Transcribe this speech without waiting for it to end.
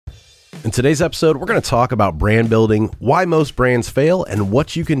In today's episode, we're going to talk about brand building, why most brands fail, and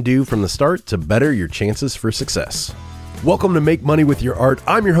what you can do from the start to better your chances for success. Welcome to Make Money with Your Art.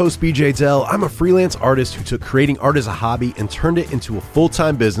 I'm your host, BJ Dell. I'm a freelance artist who took creating art as a hobby and turned it into a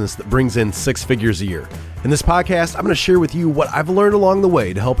full-time business that brings in 6 figures a year. In this podcast, I'm going to share with you what I've learned along the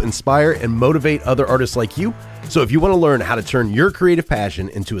way to help inspire and motivate other artists like you. So if you want to learn how to turn your creative passion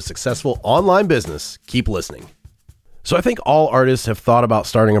into a successful online business, keep listening. So I think all artists have thought about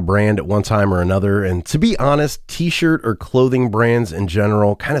starting a brand at one time or another, and to be honest, t-shirt or clothing brands in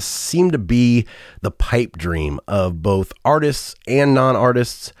general kind of seem to be the pipe dream of both artists and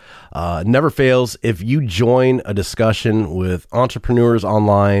non-artists. Never fails. If you join a discussion with entrepreneurs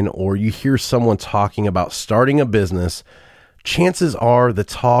online or you hear someone talking about starting a business, chances are the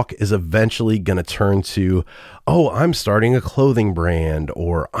talk is eventually going to turn to, oh, I'm starting a clothing brand,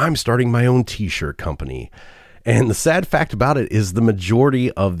 or I'm starting my own t-shirt company. And the sad fact about it is the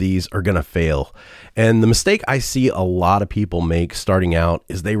majority of these are going to fail. And the mistake I see a lot of people make starting out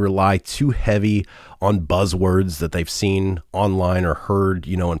is they rely too heavy on buzzwords that they've seen online or heard,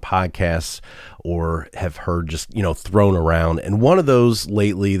 in podcasts, or have heard just, thrown around. And one of those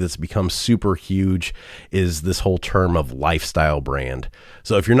lately that's become super huge is this whole term of lifestyle brand.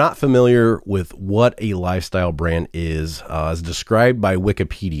 So if you're not familiar with what a lifestyle brand is, as described by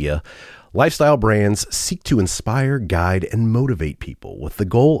Wikipedia, lifestyle brands seek to inspire, guide, and motivate people with the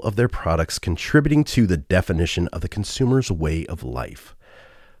goal of their products contributing to the definition of the consumer's way of life.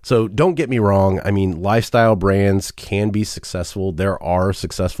 So don't get me wrong. I mean, lifestyle brands can be successful. There are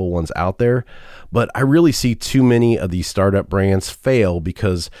successful ones out there, but I really see too many of these startup brands fail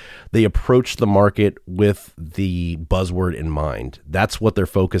because they approach the market with the buzzword in mind. That's what they're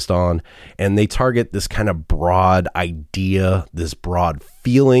focused on. And they target this kind of broad idea, this broad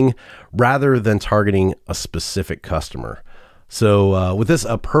feeling, rather than targeting a specific customer. So with this,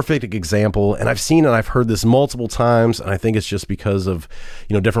 a perfect example, and I've seen and I've heard this multiple times, and I think it's just because of,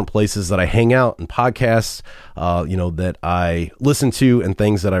 different places that I hang out and podcasts, that I listen to and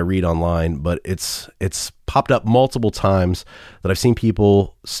things that I read online, but it's popped up multiple times that I've seen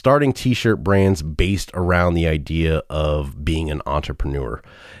people starting t-shirt brands based around the idea of being an entrepreneur.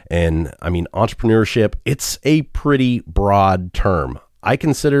 And I mean, entrepreneurship, it's a pretty broad term. I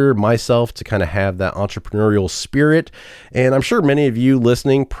consider myself to kind of have that entrepreneurial spirit, and I'm sure many of you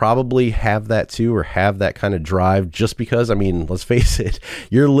listening probably have that too, or have that kind of drive, just because, let's face it,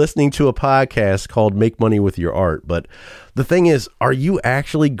 you're listening to a podcast called Make Money with Your Art. But the thing is, are you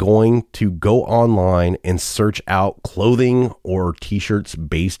actually going to go online and search out clothing or t-shirts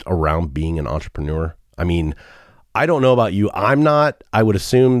based around being an entrepreneur? I don't know about you. I'm not. I would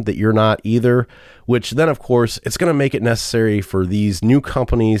assume that you're not either, which then, of course, it's going to make it necessary for these new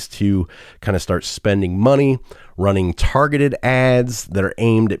companies to kind of start spending money, running targeted ads that are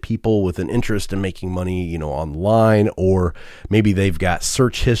aimed at people with an interest in making money, online, or maybe they've got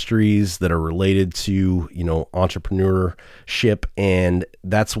search histories that are related to, entrepreneurship, and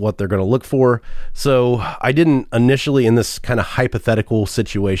that's what they're going to look for. So I didn't initially, in this kind of hypothetical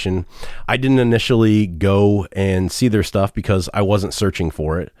situation, I didn't initially go and see their stuff because I wasn't searching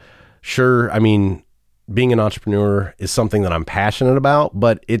for it. Sure, being an entrepreneur is something that I'm passionate about,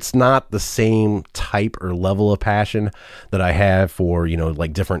 but it's not the same type or level of passion that I have for,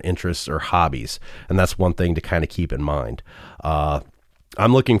 like different interests or hobbies. And that's one thing to kind of keep in mind.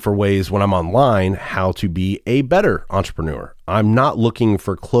 I'm looking for ways when I'm online how to be a better entrepreneur. I'm not looking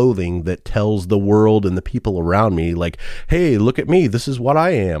for clothing that tells the world and the people around me like, hey, look at me. This is what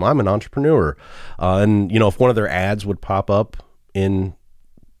I am. I'm an entrepreneur. And if one of their ads would pop up in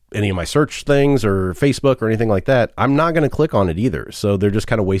any of my search things or Facebook or anything like that, I'm not going to click on it either. So they're just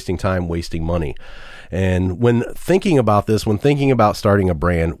kind of wasting time, wasting money. And when thinking about this, when thinking about starting a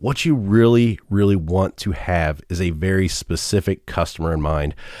brand, what you really, really want to have is a very specific customer in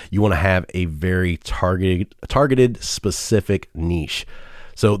mind. You want to have a very targeted specific niche.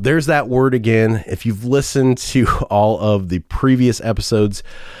 So there's that word again. If you've listened to all of the previous episodes,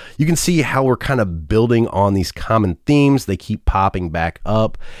 you can see how we're kind of building on these common themes. They keep popping back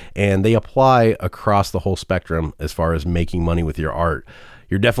up, and they apply across the whole spectrum as far as making money with your art.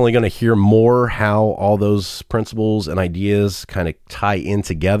 You're definitely going to hear more how all those principles and ideas kind of tie in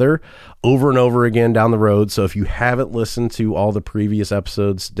together over and over again down the road. So if you haven't listened to all the previous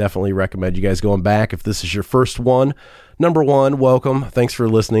episodes, definitely recommend you guys going back. If this is your first one, number one, welcome. Thanks for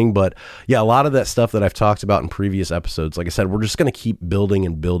listening. But yeah, a lot of that stuff that I've talked about in previous episodes, like I said, we're just going to keep building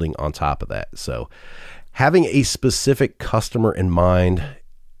and building on top of that. So having a specific customer in mind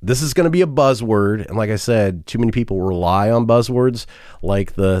this is going to be a buzzword. And like I said, too many people rely on buzzwords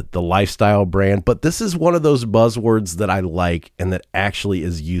like the lifestyle brand, but this is one of those buzzwords that I like and that actually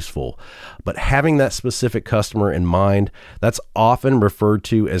is useful. But having that specific customer in mind, that's often referred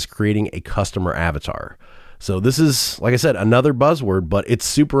to as creating a customer avatar. So this is, like I said, another buzzword, but it's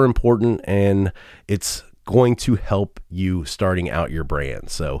super important and it's going to help you starting out your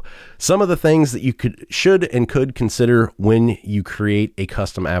brand. So some of the things that you should and could consider when you create a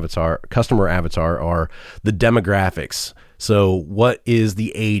customer avatar are the demographics. So what is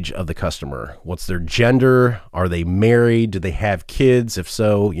the age of the customer? What's their gender? Are they married? Do they have kids? If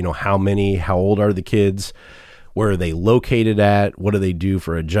so, how many, how old are the kids? Where are they located at? What do they do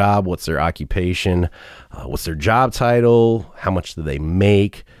for a job? What's their occupation? What's their job title? How much do they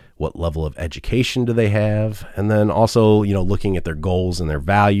make? What level of education do they have? And then also, looking at their goals and their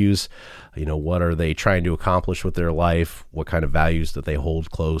values, what are they trying to accomplish with their life? What kind of values that they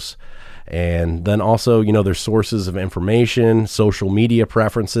hold close? And then also, their sources of information, social media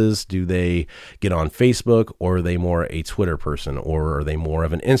preferences. Do they get on Facebook, or are they more a Twitter person, or are they more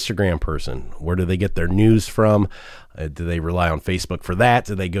of an Instagram person? Where do they get their news from? Do they rely on Facebook for that?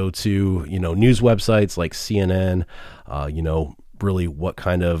 Do they go to, news websites like CNN? Really what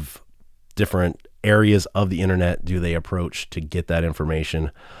kind of different areas of the internet do they approach to get that information?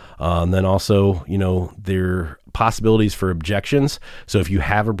 And then also, their possibilities for objections. So if you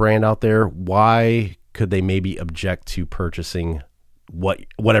have a brand out there, why could they maybe object to purchasing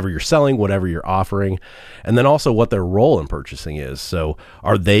whatever you're selling, whatever you're offering, and then also what their role in purchasing is. So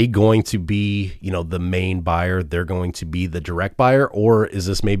are they going to be, the main buyer? They're going to be the direct buyer, or is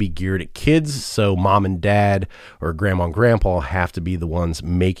this maybe geared at kids? So mom and dad or grandma and grandpa have to be the ones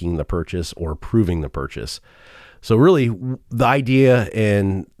making the purchase or approving the purchase. So really the idea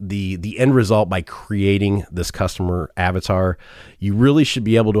and the end result by creating this customer avatar, you really should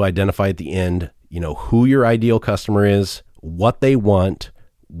be able to identify at the end, who your ideal customer is, what they want,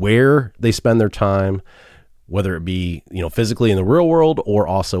 where they spend their time, whether it be, physically in the real world or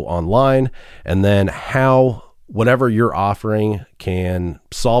also online, and then how whatever you're offering can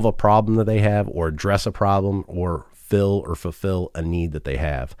solve a problem that they have or address a problem or fill or fulfill a need that they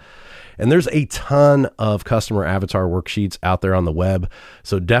have. And there's a ton of customer avatar worksheets out there on the web.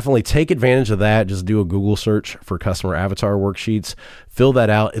 So definitely take advantage of that. Just do a Google search for customer avatar worksheets, fill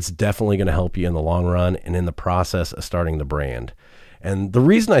that out. It's definitely going to help you in the long run and in the process of starting the brand. And the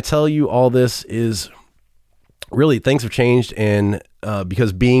reason I tell you all this is really things have changed, and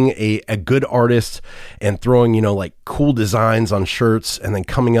because being a good artist and throwing, like cool designs on shirts and then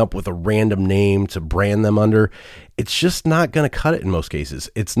coming up with a random name to brand them under, it's just not going to cut it in most cases.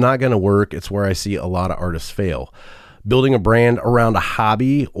 It's not going to work. It's where I see a lot of artists fail. Building a brand around a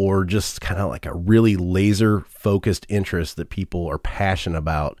hobby or just kind of like a really laser focused interest that people are passionate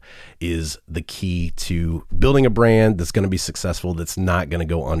about is the key to building a brand that's going to be successful, that's not going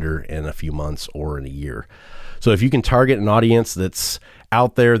to go under in a few months or in a year. So if you can target an audience that's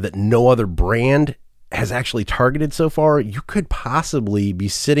out there that no other brand has actually targeted so far, you could possibly be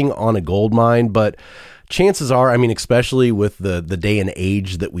sitting on a gold mine. But chances are, especially with the day and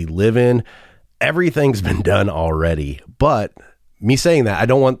age that we live in, everything's been done already. But me saying that, I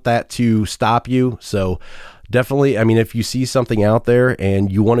don't want that to stop you. So definitely, if you see something out there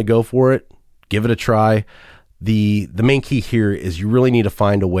and you want to go for it, give it a try. The main key here is you really need to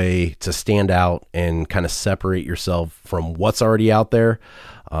find a way to stand out and kind of separate yourself from what's already out there.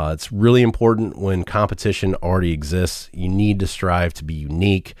 It's really important when competition already exists. You need to strive to be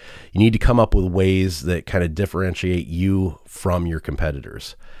unique. You need to come up with ways that kind of differentiate you from your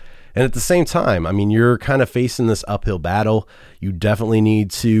competitors. And at the same time, you're kind of facing this uphill battle. You definitely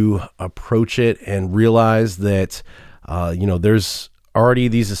need to approach it and realize that, there's already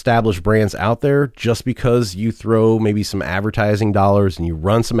these established brands out there. Just because you throw maybe some advertising dollars and you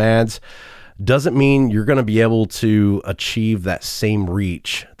run some ads doesn't mean you're going to be able to achieve that same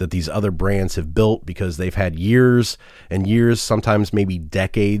reach that these other brands have built, because they've had years and years, sometimes maybe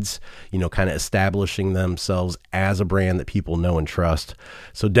decades, kind of establishing themselves as a brand that people know and trust.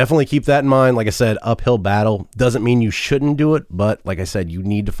 So definitely keep that in mind. Like I said, uphill battle doesn't mean you shouldn't do it, but like I said, you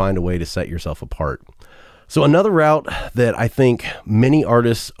need to find a way to set yourself apart. So another route that I think many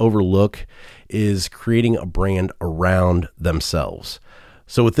artists overlook is creating a brand around themselves.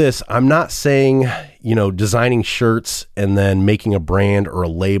 So with this, I'm not saying, designing shirts and then making a brand or a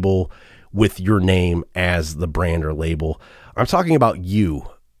label with your name as the brand or label. I'm talking about you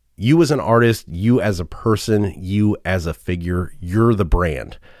as an artist, you as a person, you as a figure, you're the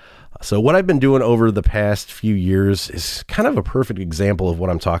brand. So what I've been doing over the past few years is kind of a perfect example of what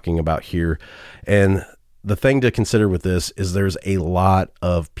I'm talking about here. And the thing to consider with this is there's a lot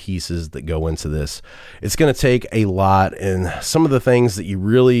of pieces that go into this. It's going to take a lot, and some of the things that you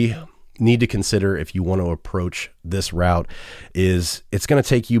really need to consider if you want to approach this route is it's going to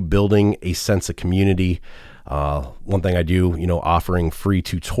take you building a sense of community. One thing I do, offering free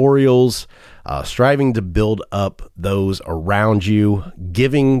tutorials, striving to build up those around you,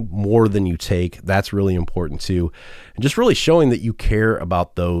 giving more than you take. That's really important too. And just really showing that you care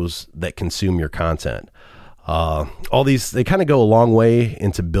about those that consume your content. All these, they kind of go a long way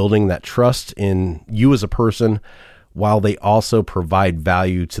into building that trust in you as a person, while they also provide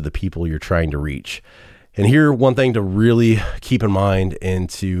value to the people you're trying to reach. And here, one thing to really keep in mind and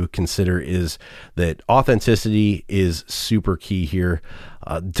to consider is that authenticity is super key here.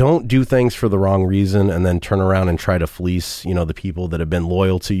 Don't do things for the wrong reason and then turn around and try to fleece, the people that have been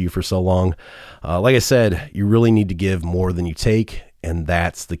loyal to you for so long. Like I said, you really need to give more than you take, and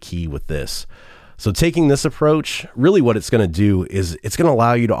that's the key with this. So taking this approach, really what it's going to do is it's going to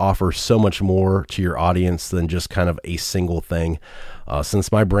allow you to offer so much more to your audience than just kind of a single thing.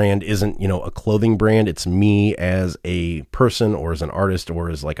 Since my brand isn't, a clothing brand, it's me as a person or as an artist or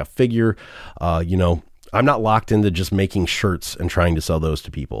as like a figure. I'm not locked into just making shirts and trying to sell those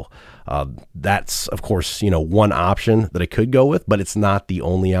to people. That's, of course, one option that I could go with, but it's not the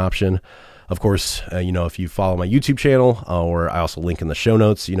only option. Of course, if you follow my YouTube channel, or I also link in the show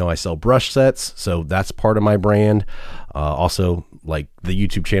notes, I sell brush sets. So that's part of my brand. Also, like the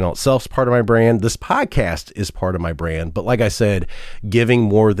YouTube channel itself is part of my brand. This podcast is part of my brand. But like I said, giving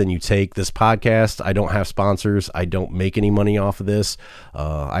more than you take. This podcast, I don't have sponsors. I don't make any money off of this.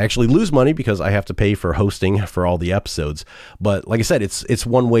 I actually lose money because I have to pay for hosting for all the episodes. But like I said, it's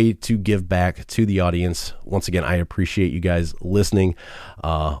one way to give back to the audience. Once again, I appreciate you guys listening.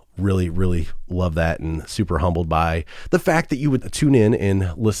 Really, really love that, and super humbled by the fact that you would tune in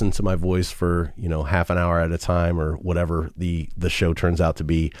and listen to my voice for, half an hour at a time or whatever the show turns out to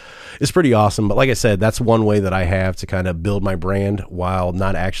be. It's pretty awesome. But like I said, that's one way that I have to kind of build my brand while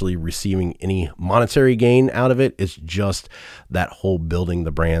not actually receiving any monetary gain out of it. It's just that whole building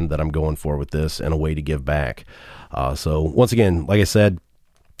the brand that I'm going for with this, and a way to give back. So once again, like I said,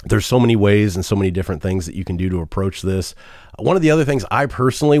 there's so many ways and so many different things that you can do to approach this. One of the other things I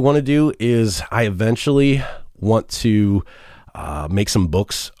personally want to do is I eventually want to make some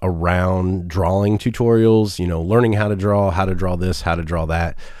books around drawing tutorials, learning how to draw this, how to draw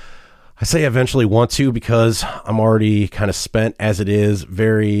that. I say eventually want to because I'm already kind of spent as it is,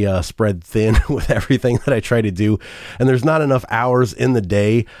 very spread thin with everything that I try to do. And there's not enough hours in the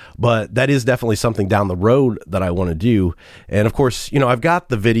day, but that is definitely something down the road that I want to do. And of course, I've got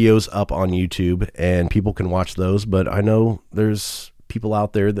the videos up on YouTube and people can watch those, but I know there's people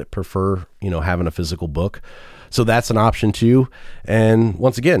out there that prefer, having a physical book. So that's an option too. And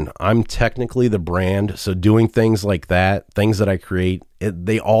once again, I'm technically the brand. So doing things like that, things that I create,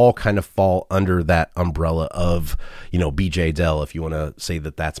 they all kind of fall under that umbrella of, BJ Dell, if you want to say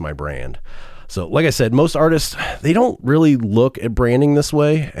that that's my brand. So like I said, most artists, they don't really look at branding this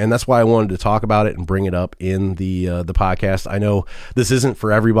way. And that's why I wanted to talk about it and bring it up in the podcast. I know this isn't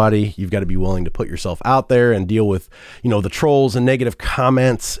for everybody. You've got to be willing to put yourself out there and deal with, the trolls and negative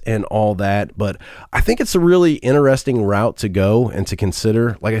comments and all that. But I think it's a really interesting route to go and to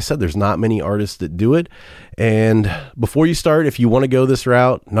consider. Like I said, there's not many artists that do it. And before you start, if you want to go this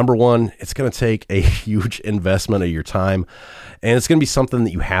route, number one, it's going to take a huge investment of your time. And it's going to be something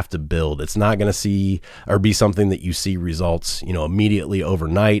that you have to build. It's not going to see or be something that you see results, immediately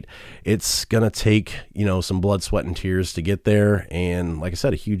overnight. It's going to take, some blood, sweat, and tears to get there. And like I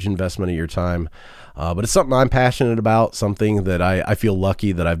said, a huge investment of your time. But it's something I'm passionate about, something that I feel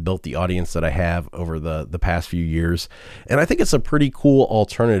lucky that I've built the audience that I have over the past few years. And I think it's a pretty cool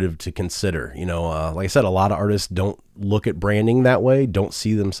alternative to consider. Like I said, a lot of artists don't look at branding that way, don't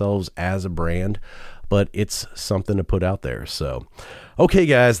see themselves as a brand, but it's something to put out there. So, okay,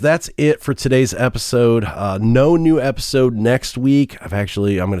 guys, that's it for today's episode. No new episode next week. I'm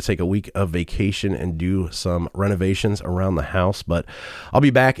going to take a week of vacation and do some renovations around the house, but I'll be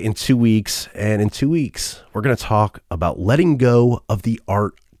back in 2 weeks. And in 2 weeks, we're going to talk about letting go of the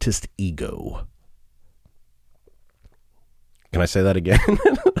artist ego. Can I say that again?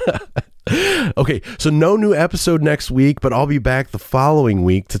 Okay, so no new episode next week, but I'll be back the following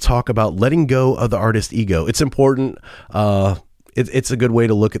week to talk about letting go of the artist ego. It's important. It's a good way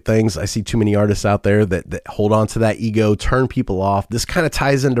to look at things. I see too many artists out there that hold on to that ego, turn people off. This kind of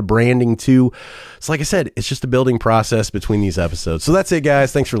ties into branding too. So like I said, it's just a building process between these episodes. So that's it,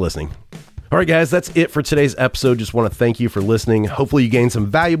 guys. Thanks for listening. All right, guys, that's it for today's episode. Just want to thank you for listening. Hopefully you gained some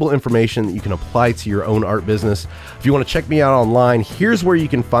valuable information that you can apply to your own art business. If you want to check me out online, here's where you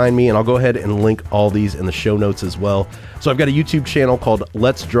can find me, and I'll go ahead and link all these in the show notes as well. So I've got a YouTube channel called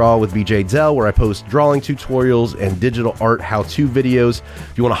Let's Draw with BJ Dell, where I post drawing tutorials and digital art how-to videos.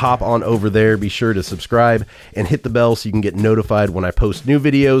 If you want to hop on over there, be sure to subscribe and hit the bell so you can get notified when I post new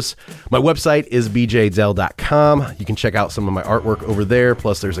videos. My website is bjdell.com. You can check out some of my artwork over there.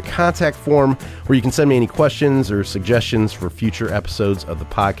 Plus, there's a contact form where you can send me any questions or suggestions for future episodes of the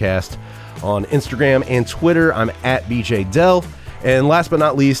podcast. On Instagram and Twitter, I'm at BJ Dell. And last but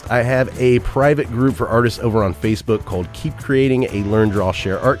not least, I have a private group for artists over on Facebook called Keep Creating, a Learn, Draw,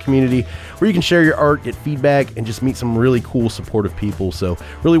 Share art community where you can share your art, get feedback, and just meet some really cool, supportive people. So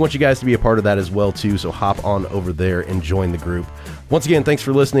really want you guys to be a part of that as well, too. So hop on over there and join the group. Once again, thanks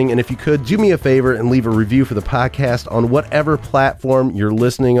for listening. And if you could, do me a favor and leave a review for the podcast on whatever platform you're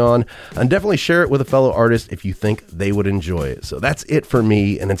listening on. And definitely share it with a fellow artist if you think they would enjoy it. So that's it for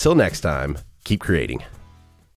me. And until next time, keep creating.